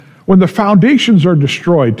When the foundations are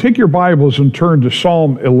destroyed, take your Bibles and turn to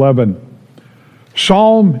Psalm 11.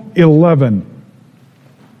 Psalm 11.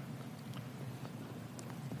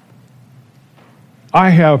 I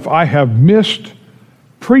have missed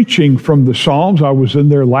preaching from the Psalms. I was in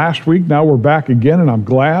there last week. Now we're back again, and I'm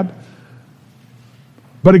glad.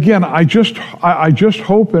 But again, I just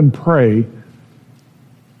hope and pray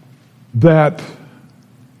that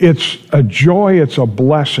it's a joy, it's a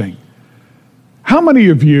blessing. How many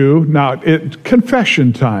of you, now,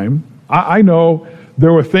 confession time, I know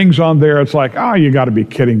there were things on there, it's like, you got to be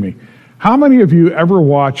kidding me. How many of you ever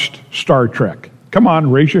watched Star Trek? Come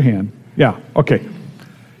on, raise your hand. Yeah, okay.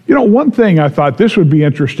 You know, one thing I thought this would be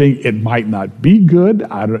interesting, it might not be good,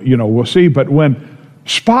 we'll see, but when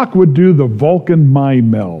Spock would do the Vulcan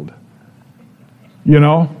mind meld,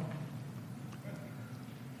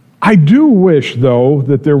 I do wish, though,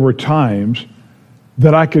 that there were times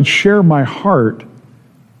that I could share my heart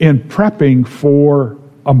in prepping for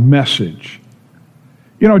a message.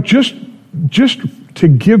 Just to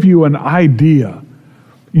give you an idea.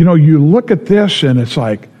 You look at this and it's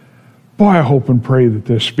like, boy, I hope and pray that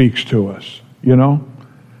this speaks to us,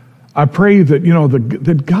 I pray that,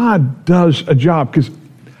 that God does a job, because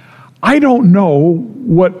I don't know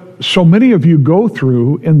what so many of you go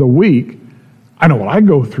through in the week. I know what I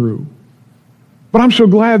go through. But I'm so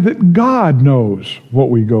glad that God knows what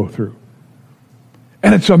we go through.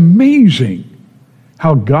 And it's amazing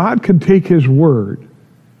how God can take His Word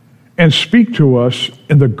and speak to us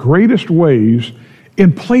in the greatest ways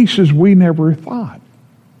in places we never thought.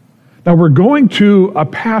 Now, we're going to a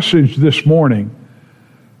passage this morning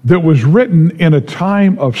that was written in a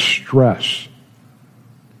time of stress.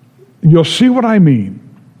 You'll see what I mean.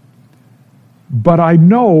 But I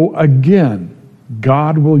know, again,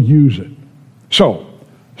 God will use it. So,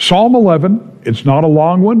 Psalm 11, it's not a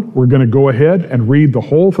long one. We're going to go ahead and read the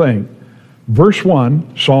whole thing. Verse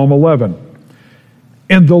 1, Psalm 11.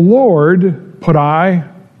 In the Lord put I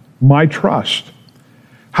my trust.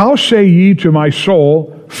 How say ye to my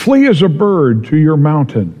soul, flee as a bird to your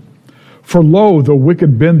mountain? For lo, the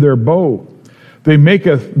wicked bend their bow. They make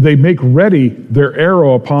ready their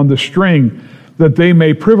arrow upon the string, that they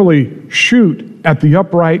may privily shoot at the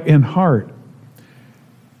upright in heart.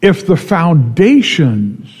 If the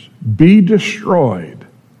foundations be destroyed,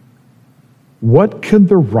 what can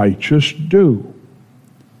the righteous do?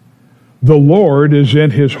 The Lord is in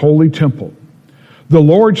His holy temple. The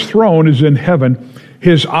Lord's throne is in heaven.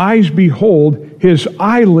 His eyes behold, His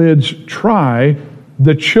eyelids try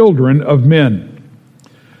the children of men.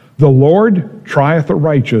 The Lord trieth the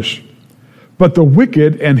righteous, but the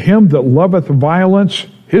wicked and him that loveth violence,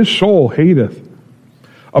 His soul hateth.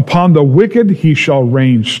 Upon the wicked He shall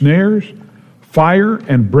rain snares, fire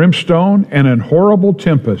and brimstone, and an horrible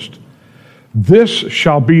tempest. This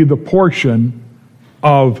shall be the portion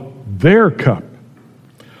of their cup.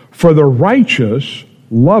 For the righteous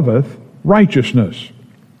loveth righteousness.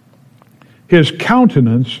 His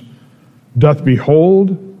countenance doth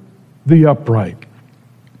behold the upright.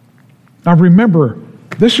 Now remember,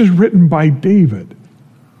 this is written by David.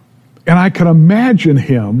 And I can imagine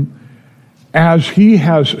him as he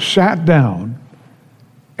has sat down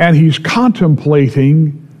and he's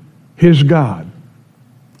contemplating his God.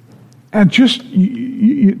 And just,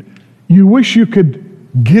 you wish you could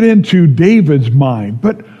get into David's mind,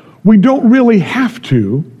 but we don't really have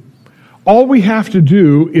to. All we have to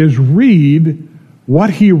do is read what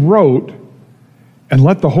he wrote and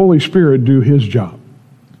let the Holy Spirit do His job.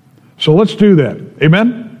 So let's do that.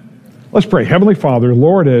 Amen? Let's pray. Heavenly Father,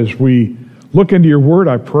 Lord, as we look into your word,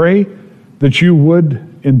 I pray that you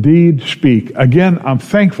would indeed speak. Again, I'm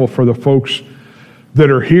thankful for the folks that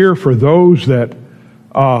are here, for those that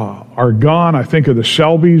are gone. I think of the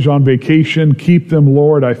Selbys on vacation. Keep them,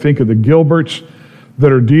 Lord. I think of the Gilberts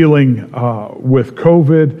that are dealing with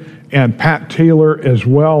COVID, and Pat Taylor as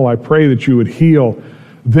well. I pray that you would heal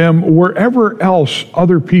them wherever else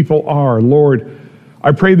other people are. Lord,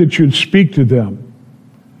 I pray that you'd speak to them.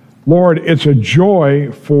 Lord, it's a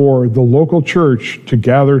joy for the local church to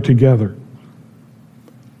gather together.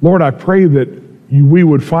 Lord, I pray that we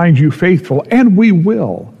would find you faithful, and we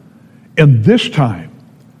will. And this time,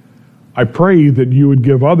 I pray that you would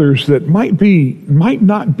give others that might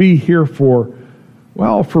not be here for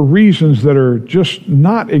reasons that are just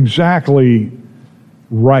not exactly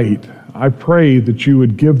right. I pray that you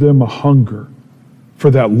would give them a hunger for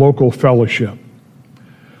that local fellowship.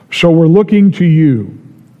 So we're looking to you,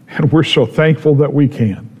 and we're so thankful that we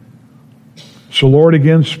can. So Lord,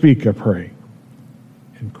 again, speak, I pray.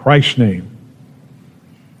 In Christ's name,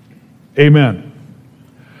 amen.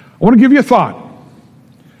 I want to give you a thought.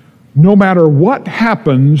 no matter what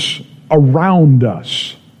happens around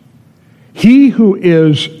us, He who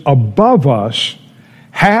is above us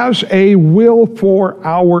has a will for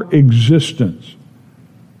our existence.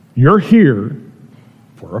 You're here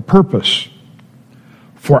for a purpose,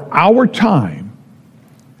 for our time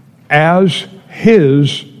as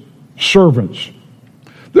His servants.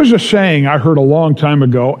 There's a saying I heard a long time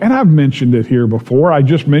ago, and I've mentioned it here before. I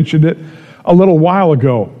just mentioned it a little while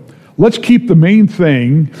ago. Let's keep the main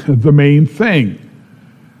thing the main thing.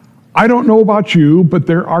 I don't know about you, but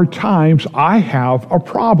there are times I have a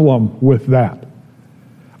problem with that.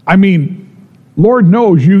 I mean, Lord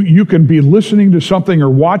knows you can be listening to something or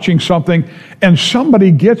watching something, and somebody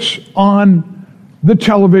gets on the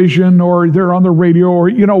television or they're on the radio or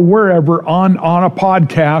wherever on a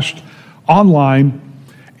podcast online,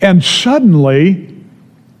 and suddenly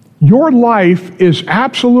your life is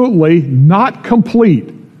absolutely not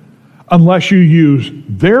complete unless you use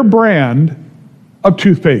their brand of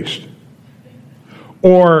toothpaste,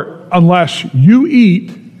 or unless you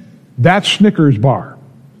eat that Snickers bar,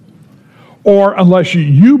 or unless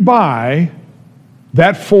you buy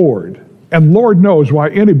that Ford. And Lord knows why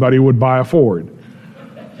anybody would buy a Ford.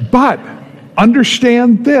 But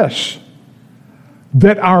understand this,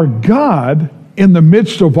 that our God, in the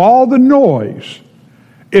midst of all the noise,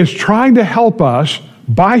 is trying to help us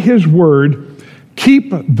by His Word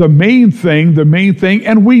keep the main thing,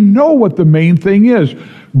 and we know what the main thing is.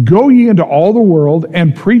 Go ye into all the world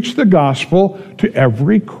and preach the gospel to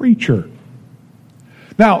every creature.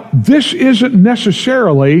 Now, this isn't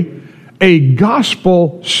necessarily a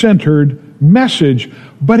gospel-centered message,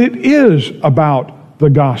 but it is about the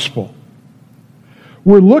gospel.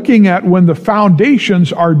 We're looking at when the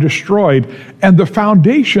foundations are destroyed, and the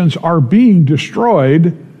foundations are being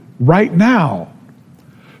destroyed right now.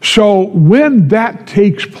 So when that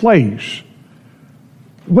takes place,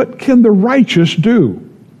 what can the righteous do?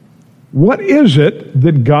 What is it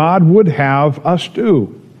that God would have us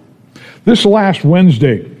do? This last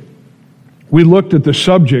Wednesday, we looked at the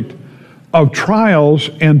subject of trials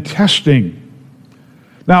and testing.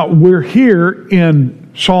 Now, we're here in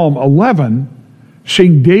Psalm 11,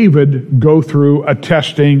 seeing David go through a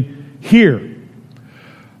testing here.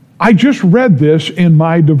 I just read this in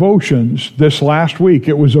my devotions this last week.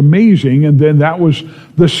 It was amazing, and then that was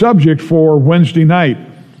the subject for Wednesday night.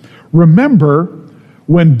 Remember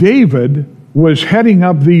when David was heading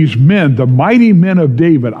up these men, the mighty men of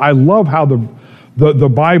David. I love how the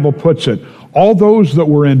Bible puts it. All those that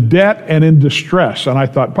were in debt and in distress. And I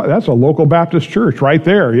thought, that's a local Baptist church right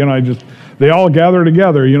there. They all gather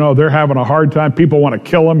together. They're having a hard time. People want to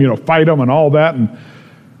kill them, fight them and all that. And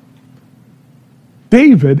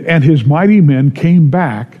David and his mighty men came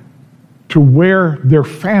back to where their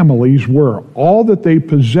families were, all that they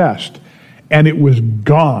possessed, and it was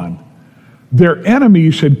gone. Their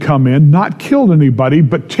enemies had come in, not killed anybody,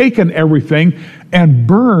 but taken everything and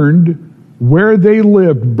burned where they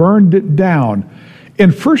lived, burned it down.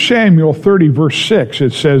 In 1 Samuel 30, verse 6,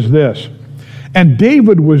 it says this, "And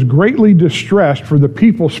David was greatly distressed, for the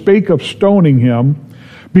people spake of stoning him,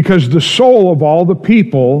 because the soul of all the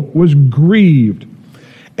people was grieved.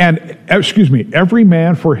 And, every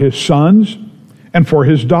man for his sons and for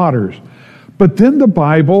his daughters." But then the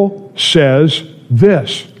Bible says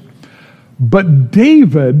this, "But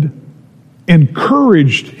David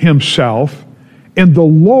encouraged himself in the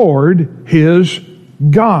Lord his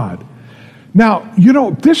God." Now,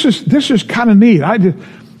 this is kind of neat.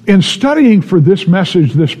 In studying for this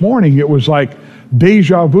message this morning, it was like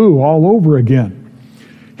deja vu all over again.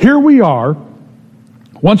 Here we are.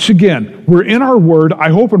 Once again, we're in our Word. I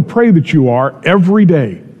hope and pray that you are every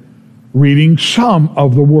day reading some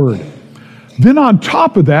of the Word. Then on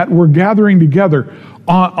top of that, we're gathering together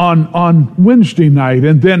on Wednesday night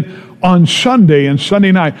and then on Sunday and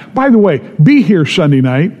Sunday night. By the way, be here Sunday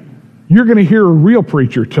night. You're going to hear a real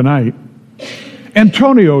preacher tonight.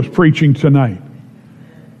 Antonio's preaching tonight.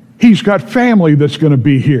 He's got family that's going to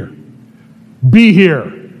be here. Be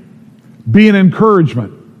here. Be an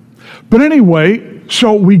encouragement. But anyway,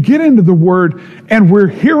 so we get into the Word and we're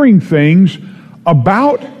hearing things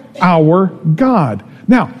about our God.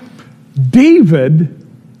 Now, David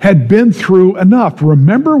had been through enough.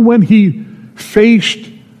 Remember when he faced,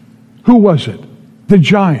 who was it? The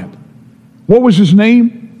giant. What was his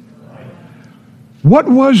name? What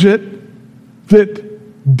was it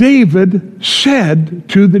that David said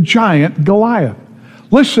to the giant Goliath?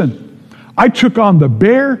 Listen, I took on the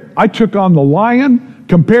bear, I took on the lion.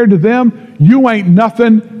 Compared to them, you ain't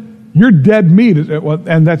nothing. You're dead meat.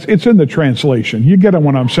 And it's in the translation. You get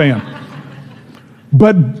what I'm saying.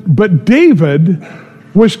 But David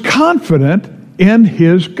was confident in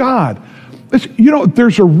his God.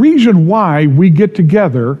 There's a reason why we get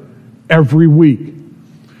together every week.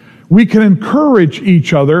 We can encourage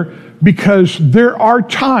each other because there are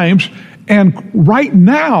times, and right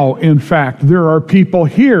now, in fact, there are people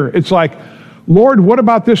here. It's like, Lord, what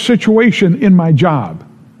about this situation in my job,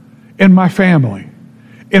 in my family,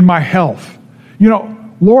 in my health?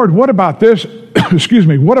 Lord, what about this? Excuse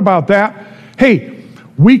me, what about that? Hey,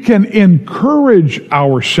 we can encourage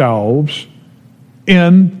ourselves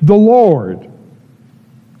in the Lord.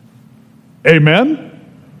 Amen?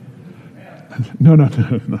 No.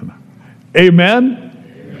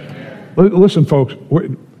 Amen? Listen, folks,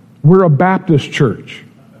 we're a Baptist church.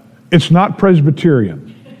 It's not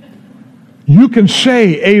Presbyterian. You can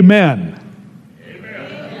say amen.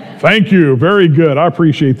 Amen. Thank you. Very good. I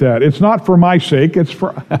appreciate that. It's not for my sake. It's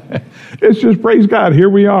just praise God. Here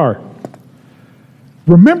we are.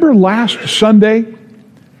 Remember last Sunday?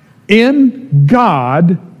 In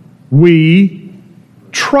God we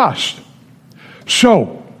trust.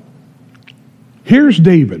 So, here's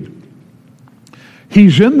David.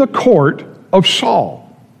 He's in the court of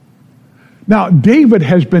Saul. Now, David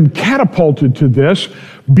has been catapulted to this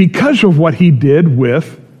because of what he did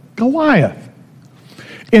with Goliath.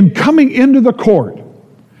 In coming into the court,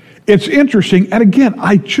 it's interesting, and again,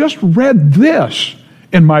 I just read this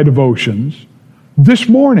in my devotions this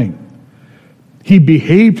morning. He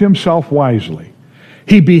behaved himself wisely.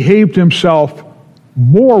 He behaved himself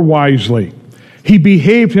more wisely. He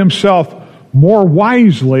behaved himself more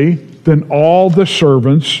wisely than all the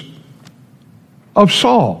servants of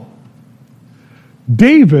Saul.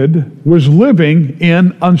 David was living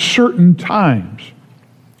in uncertain times.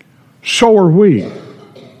 So are we.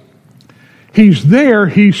 He's there,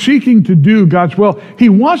 he's seeking to do God's will. He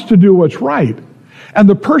wants to do what's right. And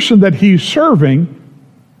the person that he's serving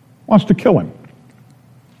wants to kill him.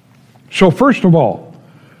 So first of all,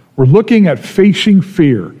 we're looking at facing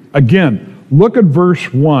fear. Again, look at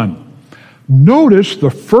verse 1. Notice the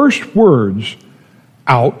first words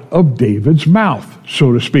out of David's mouth,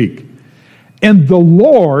 so to speak. In the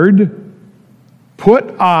Lord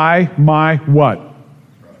put I my what?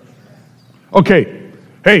 Okay,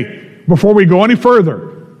 hey, before we go any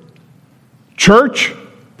further, church,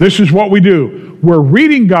 this is what we do. We're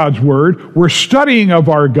reading God's Word. We're studying of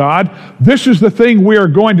our God. This is the thing we are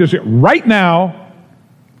going to say. Right now,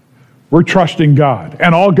 we're trusting God.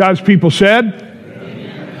 And all God's people said?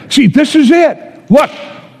 Amen. See, this is it. Look,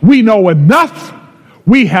 we know enough.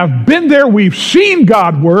 We have been there. We've seen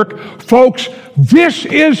God work. Folks, this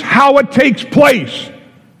is how it takes place.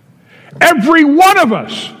 Every one of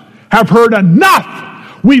us have heard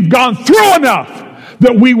enough. We've gone through enough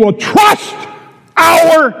that we will trust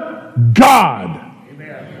our God.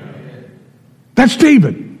 Amen. That's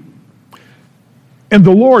David. In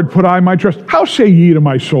the Lord put I my trust. How say ye to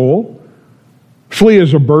my soul, flee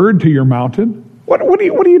as a bird to your mountain? What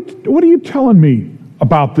are you telling me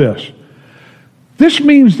about this? This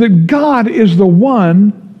means that God is the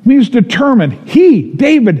one, means determined. He,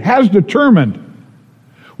 David, has determined,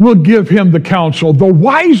 will give him the counsel, the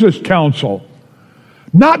wisest counsel.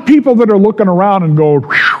 Not people that are looking around and go,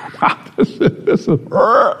 this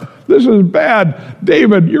is bad.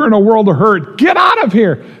 David, you're in a world of hurt. Get out of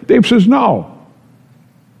here. David says, no.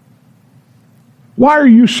 Why are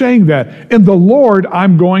you saying that? In the Lord,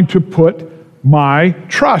 I'm going to put my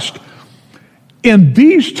trust. In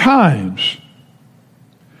these times,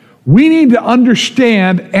 we need to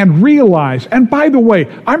understand and realize, and by the way,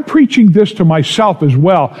 I'm preaching this to myself as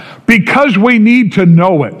well, because we need to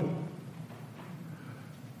know it.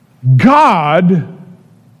 God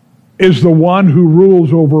is the one who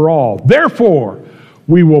rules over all. Therefore,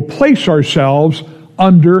 we will place ourselves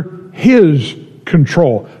under His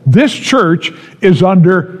control. This church is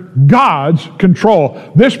under God's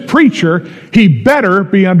control. This preacher, he better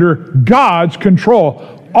be under God's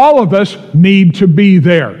control. All of us need to be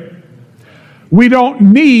there. We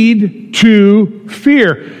don't need to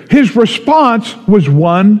fear. His response was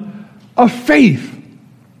one of faith.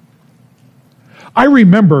 I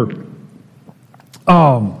remember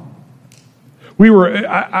I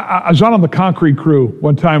was on the concrete crew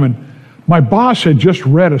one time, and my boss had just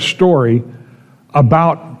read a story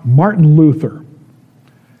about Martin Luther.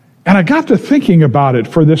 And I got to thinking about it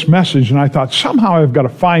for this message, and I thought, somehow I've got to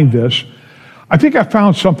find this. I think I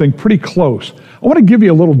found something pretty close. I want to give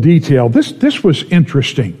you a little detail. This was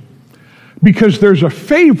interesting, because there's a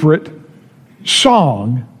favorite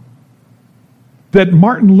song that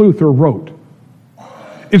Martin Luther wrote.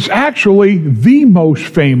 It's actually the most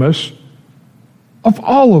famous of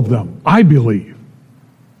all of them, I believe.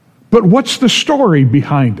 But what's the story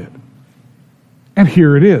behind it? And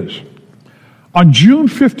here it is. On June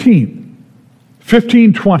 15th,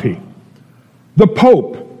 1520, the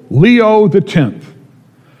Pope, Leo X,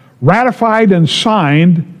 ratified and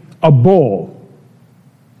signed a bull,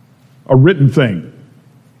 a written thing,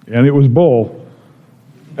 and it was bull,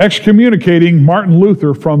 excommunicating Martin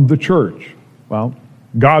Luther from the church. Well,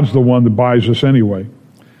 God's the one that buys us anyway.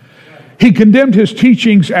 He condemned his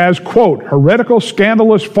teachings as, quote, heretical,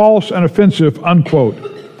 scandalous, false, and offensive, unquote.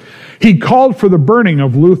 He called for the burning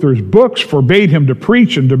of Luther's books, forbade him to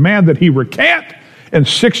preach, and demanded that he recant in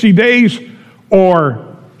 60 days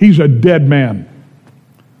or he's a dead man.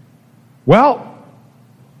 Well,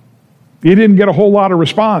 he didn't get a whole lot of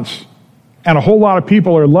response, and a whole lot of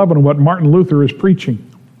people are loving what Martin Luther is preaching.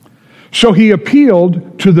 So he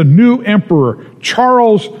appealed to the new emperor,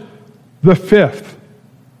 Charles V,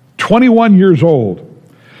 21 years old,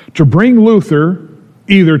 to bring Luther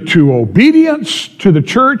either to obedience to the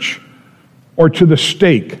church or to the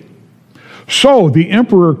stake. So the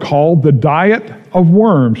emperor called the Diet of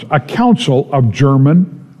Worms, a council of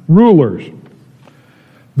German rulers.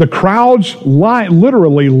 The crowds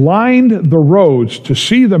literally lined the roads to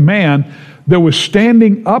see the man that was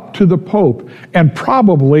standing up to the Pope and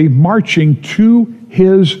probably marching to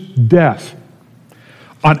his death.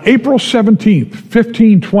 On April 17th,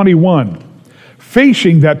 1521,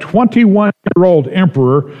 facing that 21-year-old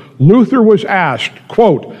emperor, Luther was asked,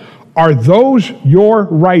 quote, are those your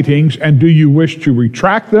writings, and do you wish to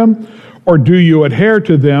retract them, or do you adhere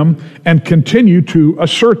to them and continue to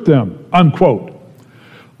assert them, unquote.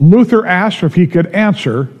 Luther asked if he could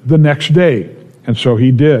answer the next day, and so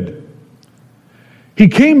he did. He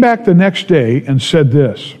came back the next day and said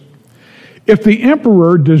this, if the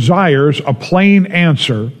emperor desires a plain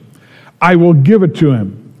answer, I will give it to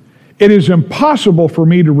him. It is impossible for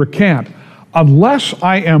me to recant unless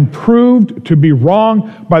I am proved to be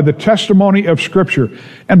wrong by the testimony of Scripture.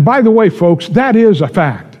 And by the way, folks, that is a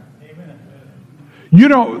fact. Amen. You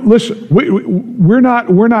know, listen, we're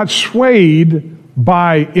not swayed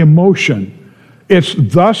by emotion. It's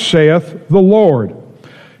thus saith the Lord.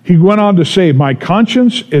 He went on to say, my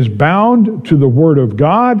conscience is bound to the word of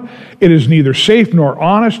God. It is neither safe nor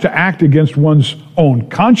honest to act against one's own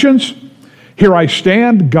conscience. Here I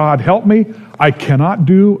stand, God help me. I cannot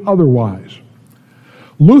do otherwise.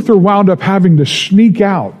 Luther wound up having to sneak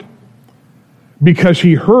out because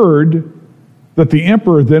he heard that the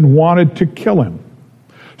emperor then wanted to kill him.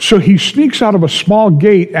 So he sneaks out of a small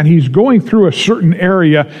gate and he's going through a certain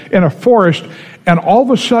area in a forest, and all of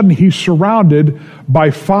a sudden he's surrounded by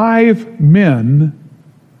 5 men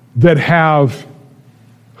that have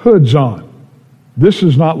hoods on. This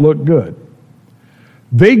does not look good.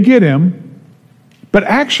 They get him, but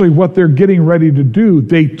actually what they're getting ready to do,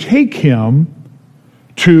 they take him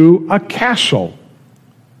to a castle.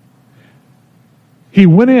 He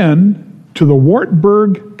went in to the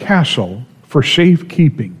Wartburg Castle for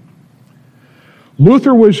safekeeping.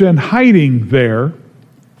 Luther was in hiding there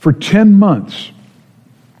for 10 months.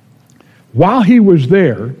 While he was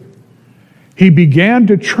there, he began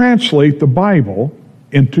to translate the Bible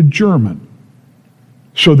into German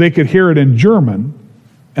so they could hear it in German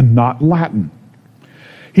and not Latin.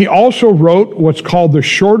 He also wrote what's called the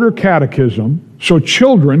Shorter Catechism so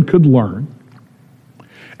children could learn.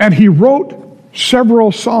 And he wrote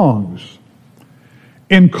several songs,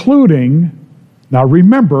 including, now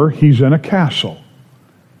remember, he's in a castle.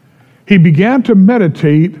 He began to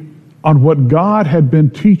meditate on what God had been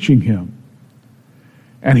teaching him.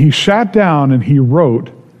 And he sat down and he wrote,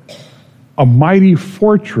 a mighty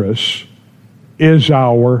fortress is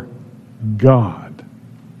our God.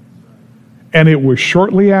 And it was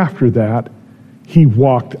shortly after that he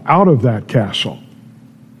walked out of that castle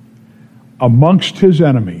amongst his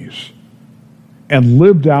enemies and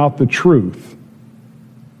lived out the truth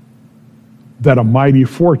that a mighty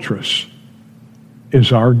fortress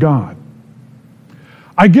is our God.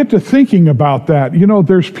 I get to thinking about that. You know,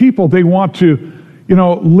 there's people, they want to,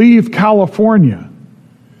 leave California.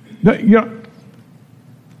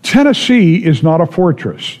 Tennessee is not a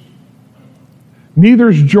fortress. Neither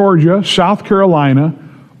is Georgia, South Carolina,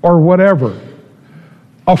 or whatever.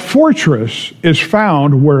 A fortress is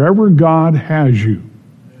found wherever God has you.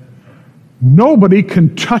 Nobody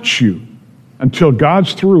can touch you until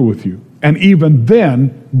God's through with you. And even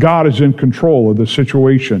then, God is in control of the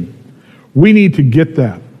situation. We need to get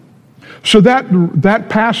that. So that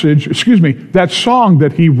passage, that song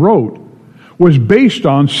that he wrote was based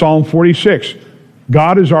on Psalm 46.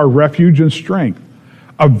 God is our refuge and strength,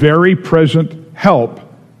 a very present help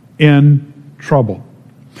in trouble.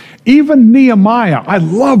 Even Nehemiah, I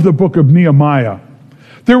love the book of Nehemiah.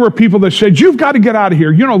 There were people that said, you've got to get out of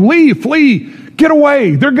here. Leave, flee, Get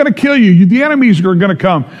away. They're going to kill you. The enemies are going to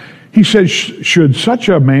come. He says, should such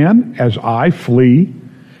a man as I flee?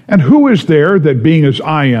 And who is there that being as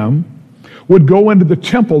I am would go into the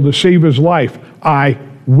temple to save his life? I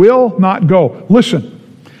will not go. Listen,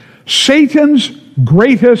 Satan's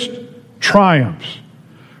greatest triumphs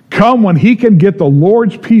come when he can get the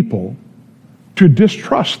Lord's people to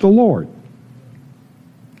distrust the Lord.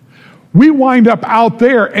 We wind up out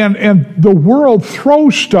there and the world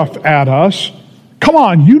throws stuff at us. Come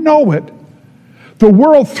on, you know it. The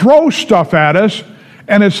world throws stuff at us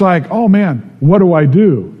and it's like, oh man, what do I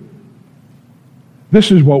do?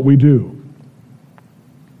 This is what we do.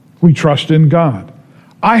 We trust in God.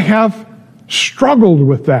 I have struggled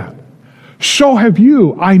with that. So have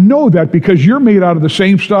you. I know that because you're made out of the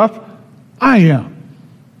same stuff I am.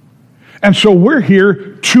 And so we're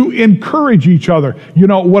here to encourage each other. You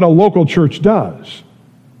know what a local church does?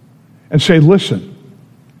 And say, listen,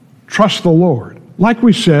 trust the Lord. Like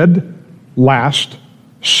we said last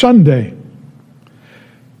Sunday.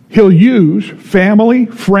 He'll use family,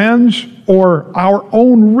 friends, or our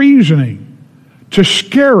own reasoning to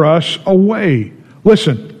scare us away.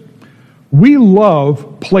 Listen, we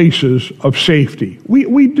love places of safety.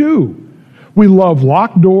 We do. We love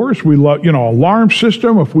locked doors. We love, alarm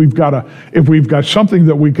system. If we've got something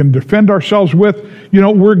that we can defend ourselves with,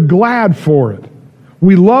 we're glad for it.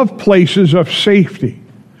 We love places of safety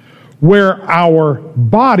where our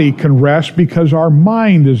body can rest because our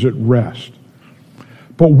mind is at rest.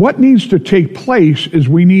 But what needs to take place is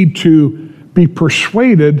we need to be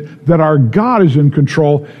persuaded that our God is in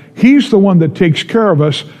control. He's the one that takes care of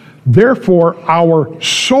us. Therefore, our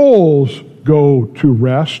souls go to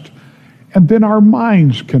rest, and then our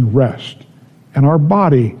minds can rest, and our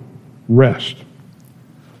body rest.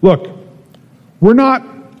 Look, we're not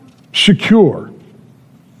secure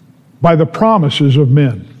by the promises of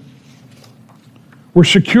men. We're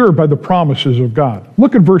secure by the promises of God.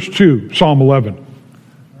 Look at verse 2, Psalm 11.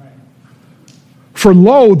 For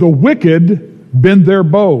lo, the wicked bend their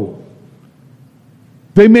bow.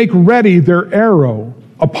 They make ready their arrow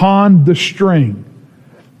upon the string,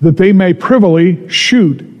 that they may privily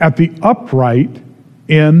shoot at the upright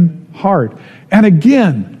in heart. And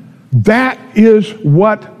again, that is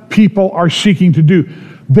what people are seeking to do.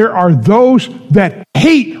 There are those that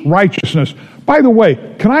hate righteousness. By the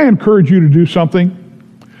way, can I encourage you to do something?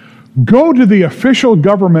 Go to the official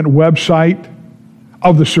government website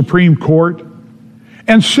of the Supreme Court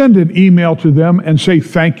and send an email to them and say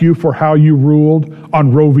thank you for how you ruled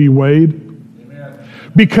on Roe v. Wade. Amen.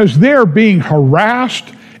 Because they're being harassed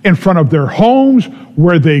in front of their homes,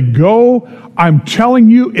 where they go. I'm telling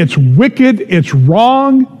you, it's wicked, it's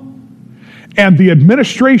wrong. And the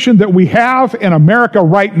administration that we have in America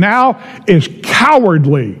right now is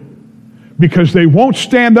cowardly because they won't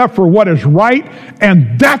stand up for what is right,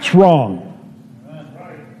 and that's wrong.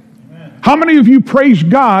 How many of you praise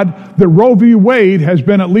God that Roe v. Wade has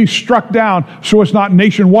been at least struck down so it's not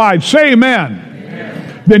nationwide? Say amen.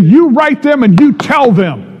 Amen. Then you write them and you tell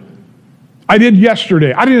them. I did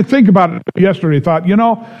yesterday. I didn't think about it yesterday. I thought,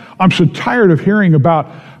 I'm so tired of hearing about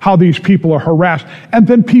how these people are harassed. And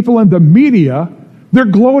then people in the media, they're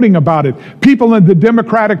gloating about it. People in the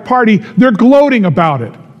Democratic Party, they're gloating about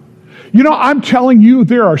it. I'm telling you,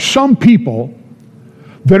 there are some people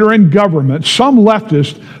that are in government, some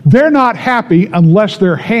leftists, they're not happy unless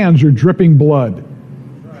their hands are dripping blood.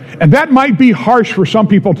 And that might be harsh for some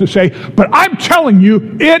people to say, but I'm telling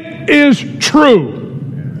you, it is true.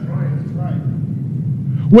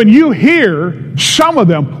 When you hear some of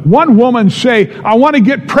them, one woman say, I want to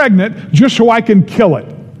get pregnant just so I can kill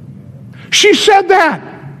it. She said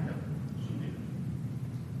that.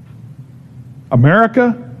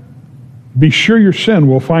 America, be sure your sin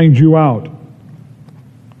will find you out.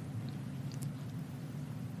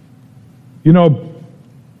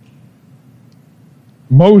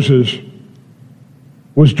 Moses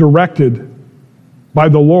was directed by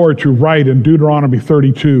the Lord to write in Deuteronomy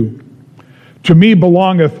 32, To me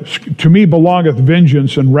belongeth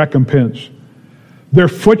vengeance and recompense. Their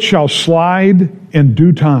foot shall slide in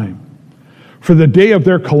due time. For the day of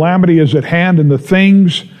their calamity is at hand, and the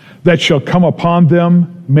things that shall come upon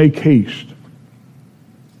them make haste.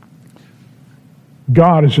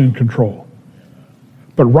 God is in control.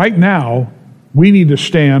 But right now, we need to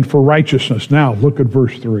stand for righteousness. Now, look at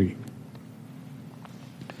verse 3.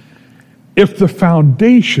 If the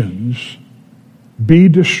foundations be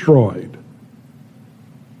destroyed,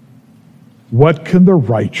 what can the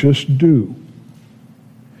righteous do?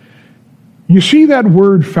 You see that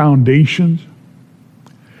word foundations?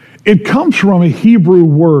 It comes from a Hebrew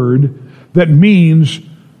word that means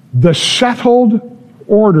the settled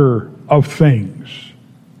order of things.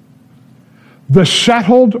 The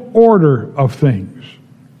settled order of things.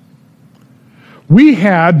 We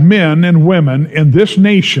had men and women in this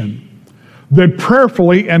nation that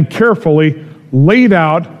prayerfully and carefully laid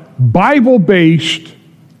out Bible-based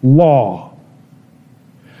law.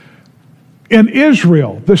 In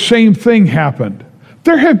Israel, the same thing happened.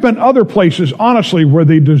 There have been other places, honestly, where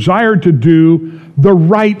they desired to do the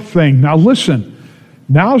right thing. Now listen,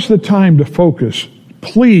 now's the time to focus.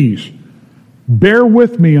 Please, bear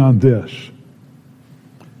with me on this.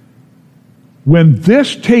 When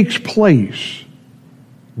this takes place,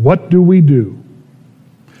 what do?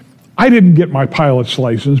 I didn't get my pilot's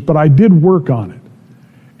license, but I did work on it.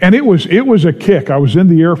 And it was a kick. I was in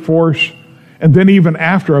the Air Force, and then even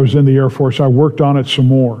after I was in the Air Force, I worked on it some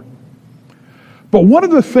more. But one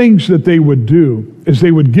of the things that they would do is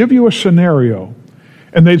they would give you a scenario,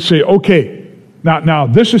 and they'd say, okay, now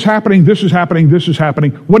this is happening, this is happening, this is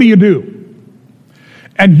happening. What do you do?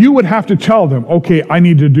 And you would have to tell them, okay, I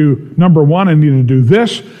need to do, number one, I need to do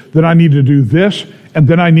this, then I need to do this, and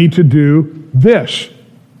then I need to do this.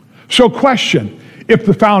 So question, if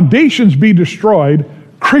the foundations be destroyed,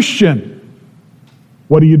 Christian,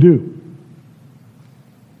 what do?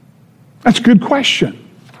 That's a good question.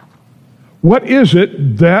 What is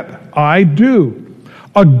it that I do?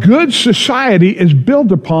 A good society is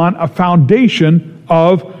built upon a foundation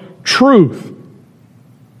of truth.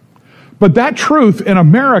 But that truth in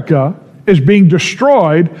America is being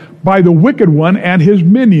destroyed by the wicked one and his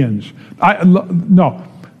minions. No,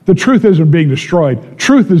 the truth isn't being destroyed.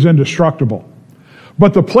 Truth is indestructible.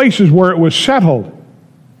 But the places where it was settled,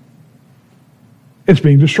 it's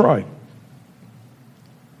being destroyed.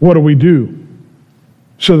 What do?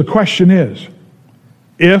 So the question is,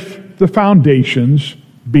 if the foundations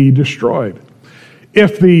be destroyed,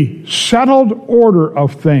 if the settled order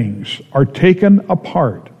of things are taken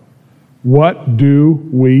apart, what do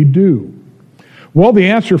we do? Well, the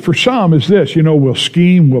answer for some is this. We'll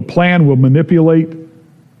scheme, we'll plan, we'll manipulate.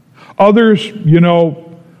 Others,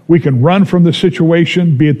 we can run from the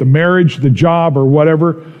situation, be it the marriage, the job, or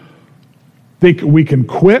whatever. We can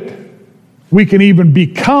quit. We can even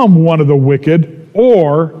become one of the wicked,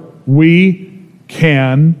 or we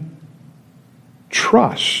can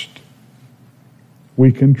trust.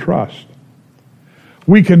 We can trust.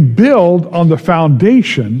 We can build on the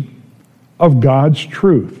foundation of God's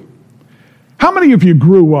truth. How many of you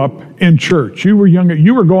grew up in church? You were younger.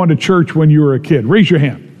 You were going to church when you were a kid. Raise your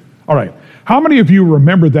hand. All right. How many of you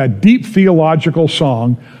remember that deep theological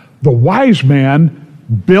song, "The wise man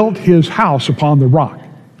built his house upon the rock"?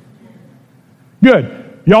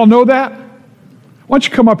 Good. Y'all know that? Why don't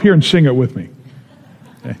you come up here and sing it with me?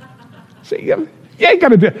 Okay. See, you got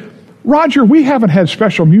to do it. Roger, we haven't had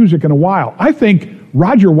special music in a while. I think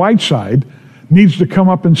Roger Whiteside needs to come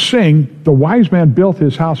up and sing, "The wise man built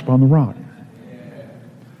his house upon the rock."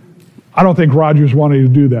 I don't think Roger's wanting to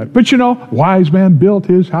do that. But wise man built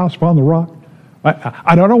his house upon the rock.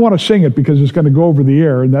 I don't want to sing it because it's going to go over the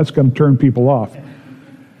air and that's going to turn people off.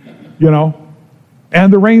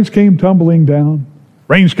 And the rains came tumbling down.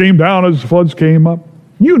 Rains came down as the floods came up.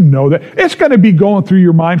 You know that. It's going to be going through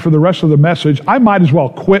your mind for the rest of the message. I might as well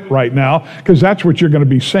quit right now because that's what you're going to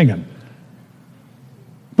be singing.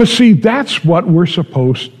 But see, that's what we're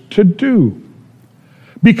supposed to do.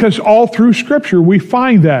 Because all through Scripture we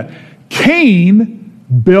find that. Cain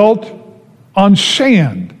built on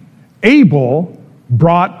sand. Abel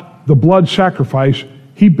brought the blood sacrifice.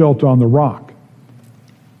 He built on the rock.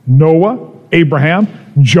 Noah, Abraham,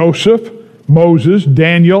 Joseph, Moses,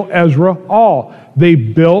 Daniel, Ezra, all. They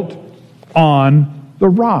built on the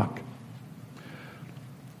rock.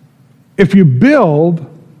 If you build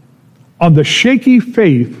on the shaky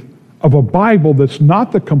faith of a Bible that's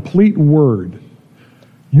not the complete Word,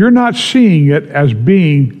 you're not seeing it as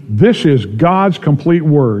being, this is God's complete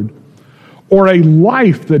Word, or a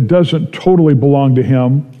life that doesn't totally belong to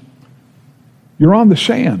Him, you're on the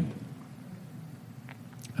sand.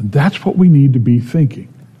 And that's what we need to be thinking.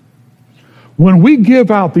 When we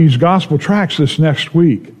give out these gospel tracts this next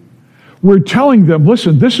week, we're telling them,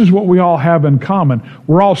 listen, this is what we all have in common.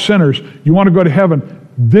 We're all sinners. You want to go to heaven?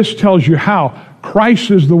 This tells you how. Christ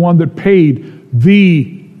is the one that paid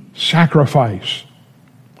the sacrifice.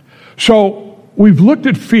 So we've looked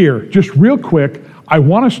at fear. Just real quick, I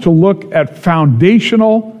want us to look at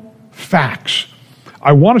foundational facts.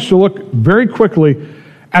 I want us to look very quickly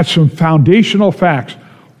at some foundational facts.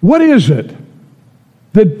 What is it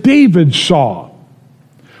that David saw?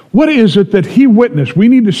 What is it that he witnessed? We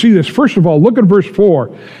need to see this. First of all, look at verse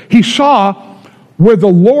 4. He saw where the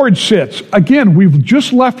Lord sits. Again, we've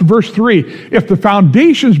just left verse 3. If the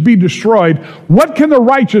foundations be destroyed, what can the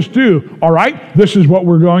righteous do? All right, this is what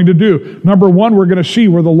we're going to do. Number one, we're going to see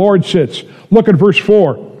where the Lord sits. Look at verse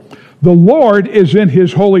 4. The Lord is in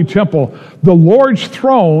his holy temple. The Lord's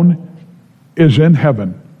throne is in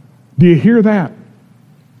heaven. Do you hear that?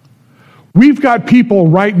 We've got people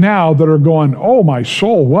right now that are going, oh my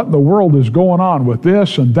soul, what in the world is going on with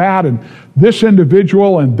this and that and this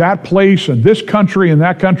individual and that place and this country and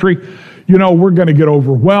that country? You know, we're going to get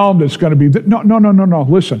overwhelmed. It's going to be... No.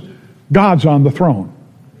 Listen, God's on the throne.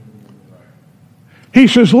 He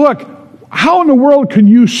says, look, how in the world can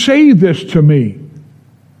you say this to me?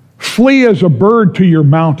 Flee as a bird to your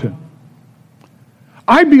mountain.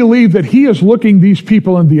 I believe that he is looking these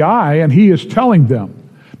people in the eye and he is telling them.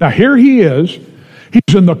 Now here he is.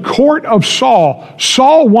 He's in the court of Saul.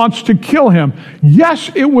 Saul wants to kill him. Yes,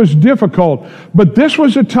 it was difficult, but this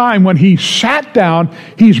was a time when he sat down,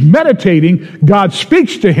 he's meditating, God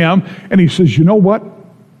speaks to him, and he says, you know what?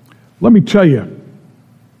 Let me tell you,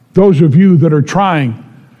 those of you that are trying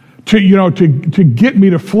to get me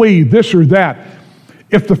to flee this or that,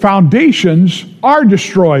 if the foundations are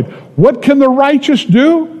destroyed, what can the righteous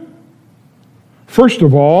do? First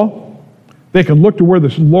of all, they can look to where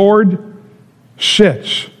the Lord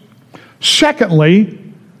sits.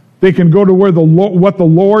 Secondly, they can go to where what the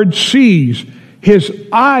Lord sees. His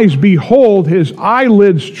eyes behold, his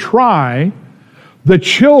eyelids try the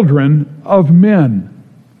children of men.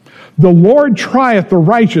 The Lord trieth the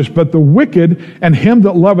righteous, but the wicked and him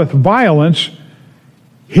that loveth violence,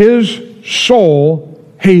 his soul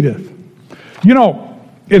hateth. You know,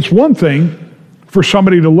 it's one thing for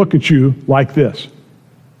somebody to look at you like this.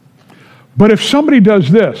 But if somebody does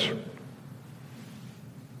this,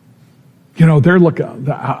 you know, they're looking,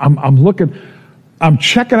 I'm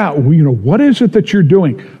checking out, you know, what is it that you're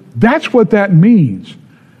doing? That's what that means.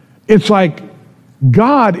 It's like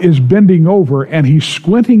God is bending over and he's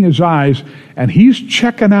squinting his eyes and he's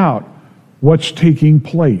checking out what's taking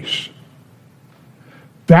place.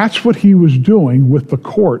 That's what he was doing with the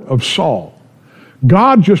court of Saul.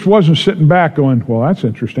 God just wasn't sitting back going, well, that's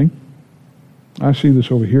interesting. I see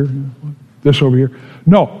this over here, this over here.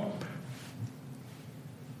 No.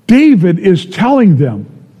 David is telling them,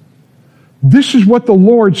 this is what the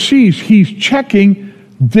Lord sees. He's checking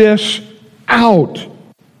this out.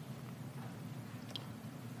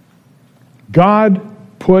 God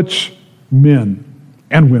puts men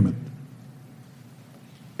and women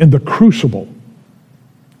in the crucible,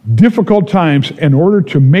 difficult times, in order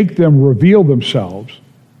to make them reveal themselves.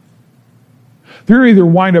 They're either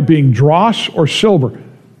wind up being dross or silver.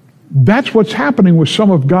 That's what's happening with some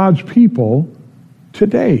of God's people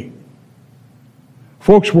today.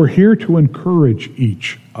 Folks, we're here to encourage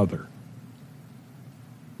each other.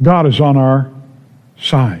 God is on our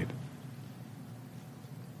side.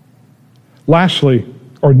 Lastly,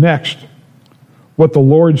 or next, what the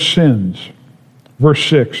Lord sends. Verse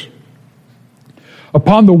 6.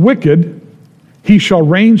 Upon the wicked he shall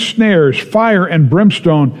rain snares, fire and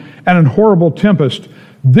brimstone, and an horrible tempest.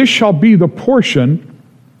 This shall be the portion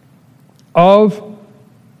of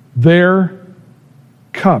their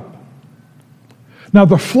cup. Now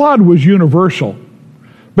the flood was universal,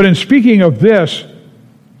 but in speaking of this,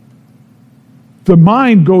 the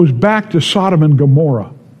mind goes back to Sodom and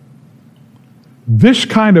Gomorrah. This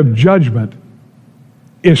kind of judgment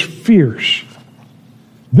is fierce.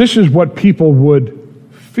 This is what people would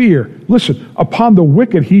fear. Listen, upon the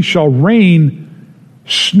wicked he shall rain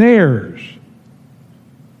snares.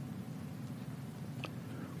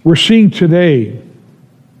 We're seeing today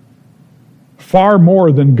far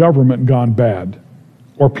more than government gone bad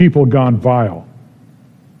or people gone vile.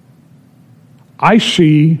 I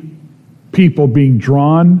see people being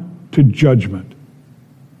drawn to judgment.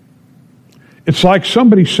 It's like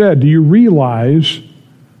somebody said, do you realize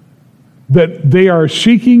that they are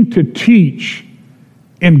seeking to teach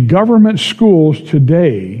in government schools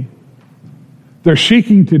today, they're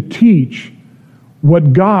seeking to teach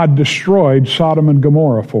what God destroyed Sodom and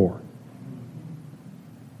Gomorrah for.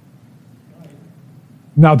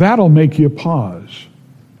 Now that'll make you pause.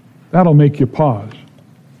 That'll make you pause.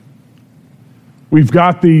 We've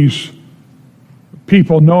got these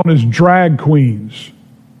people known as drag queens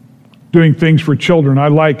doing things for children.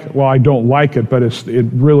 I don't like it, but it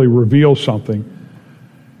really reveals something.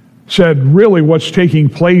 Said, really what's taking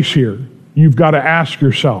place here, you've got to ask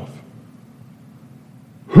yourself,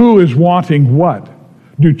 who is wanting what?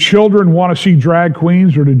 Do children want to see drag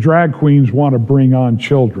queens, or do drag queens want to bring on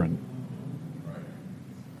children?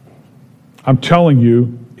 I'm telling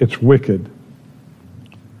you, it's wicked.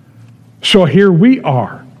 So here we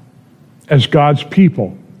are as God's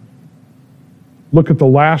people. Look at the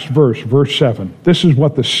last verse, verse 7. This is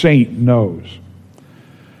what the saint knows.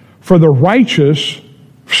 For the righteous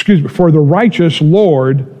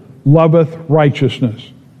Lord loveth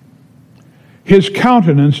righteousness. His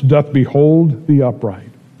countenance doth behold the upright.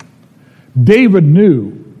 David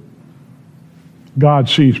knew, God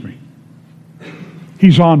sees me.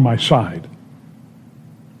 He's on my side.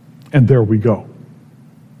 And there we go.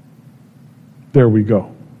 There we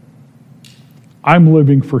go. I'm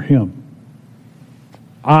living for him.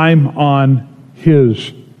 I'm on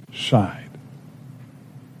his side.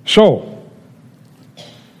 So,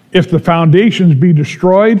 if the foundations be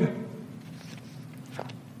destroyed,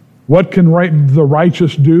 what can the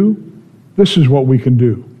righteous do? This is what we can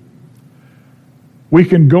do. We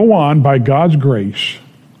can go on by God's grace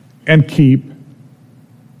and keep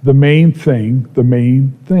the main thing the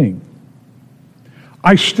main thing.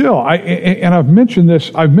 And I've mentioned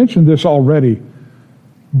this already,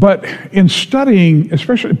 but in studying,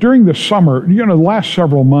 especially during the summer, the last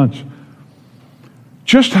several months,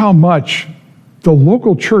 just how much the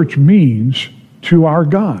local church means to our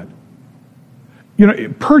God.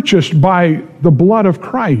 Purchased by the blood of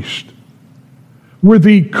Christ. We're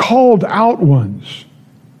the called out ones.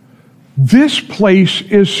 This place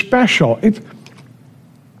is special.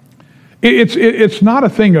 It's not a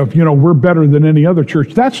thing of, we're better than any other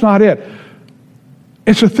church. That's not it.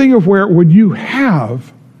 It's a thing of where when you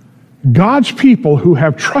have God's people who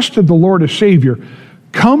have trusted the Lord as Savior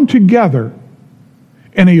come together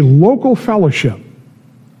in a local fellowship,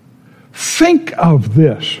 think of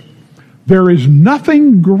this. There is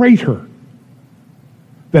nothing greater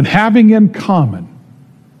than having in common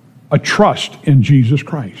a trust in Jesus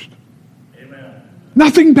Christ. Amen.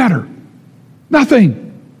 Nothing better. Nothing.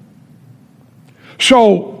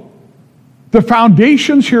 So, the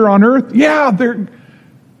foundations here on earth, they're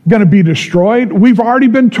going to be destroyed. We've already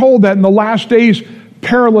been told that in the last days,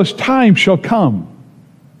 perilous times shall come.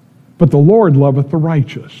 But the Lord loveth the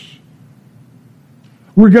righteous.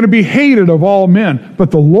 We're going to be hated of all men,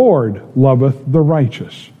 but the Lord loveth the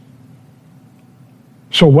righteous.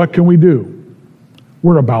 So what can we do?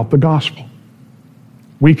 We're about the gospel.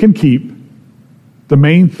 We can keep the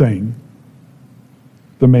main thing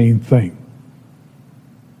the main thing.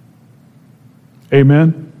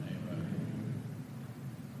 Amen?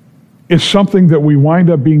 It's something that we wind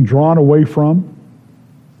up being drawn away from.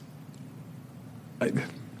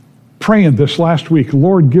 Praying this last week,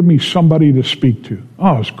 Lord, give me somebody to speak to.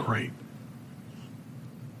 Oh, it was great.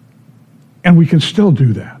 And we can still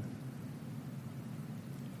do that.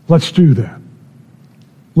 Let's do that.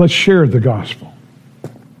 Let's share the gospel.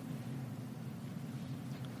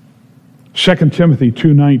 2 Timothy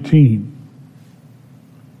 2:19.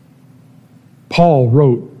 Paul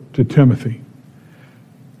wrote to Timothy,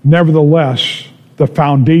 nevertheless, the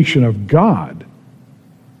foundation of God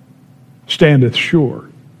standeth sure.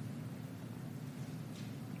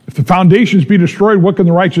 If the foundations be destroyed, what can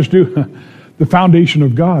the righteous do? The foundation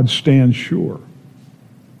of God stands sure.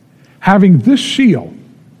 Having this seal,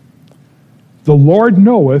 the Lord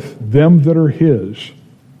knoweth them that are his.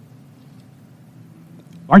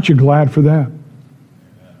 Aren't you glad for that?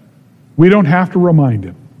 We don't have to remind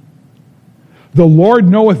him. The Lord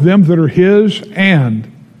knoweth them that are his, and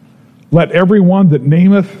let everyone that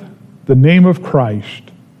nameth the name of Christ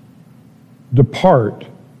depart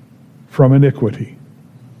from iniquity.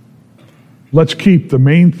 Let's keep the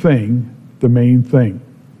main thing the main thing.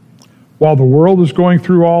 While the world is going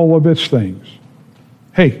through all of its things.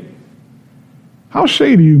 Hey, how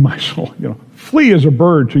say to you, my soul, flee as a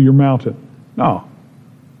bird to your mountain? No,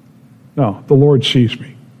 the Lord sees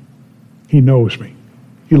me. He knows me.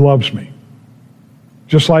 He loves me.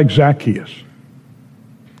 Just like Zacchaeus,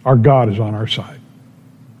 our God is on our side.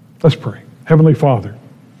 Let's pray. Heavenly Father,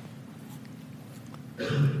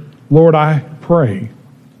 Lord, I pray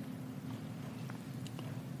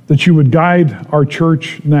that you would guide our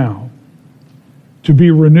church now to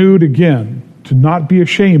be renewed again, to not be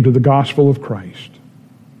ashamed of the gospel of Christ.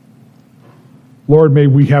 Lord, may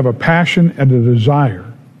we have a passion and a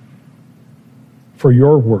desire for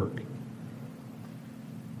your work.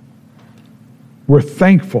 We're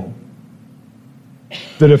thankful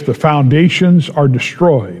that if the foundations are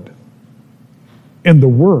destroyed in the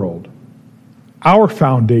world, our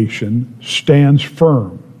foundation stands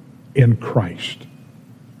firm in Christ.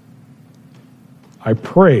 I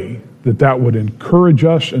pray that that would encourage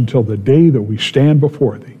us until the day that we stand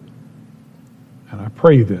before thee. And I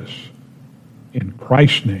pray this in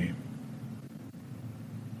Christ's name.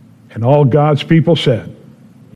 And all God's people said,